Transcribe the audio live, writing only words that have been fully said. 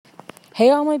Hey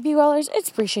all my Be Wellers, it's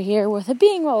Brisha here with a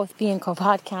Being Well with B & Co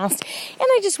podcast, and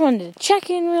I just wanted to check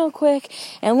in real quick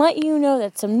and let you know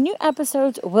that some new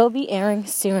episodes will be airing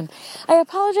soon. I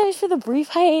apologize for the brief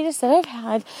hiatus that I've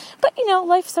had, but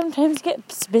life sometimes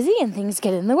gets busy and things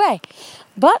get in the way.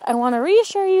 But I want to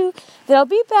reassure you that I'll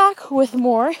be back with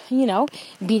more,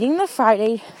 beating the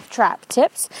Friday trap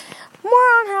tips, more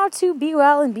on how to be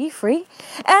well and be free,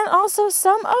 and also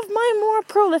some of my more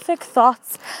prolific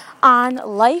thoughts on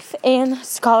life and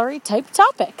scholarly type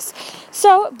topics.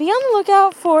 So be on the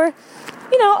lookout for,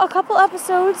 a couple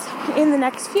episodes in the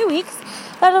next few weeks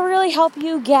that'll really help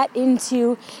you get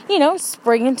into,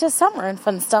 spring into summer and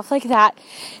fun stuff like that.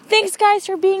 Thanks guys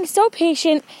for being so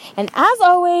patient, and as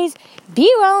always,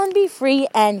 be well and be free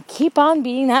and keep on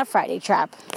beating that Friday trap.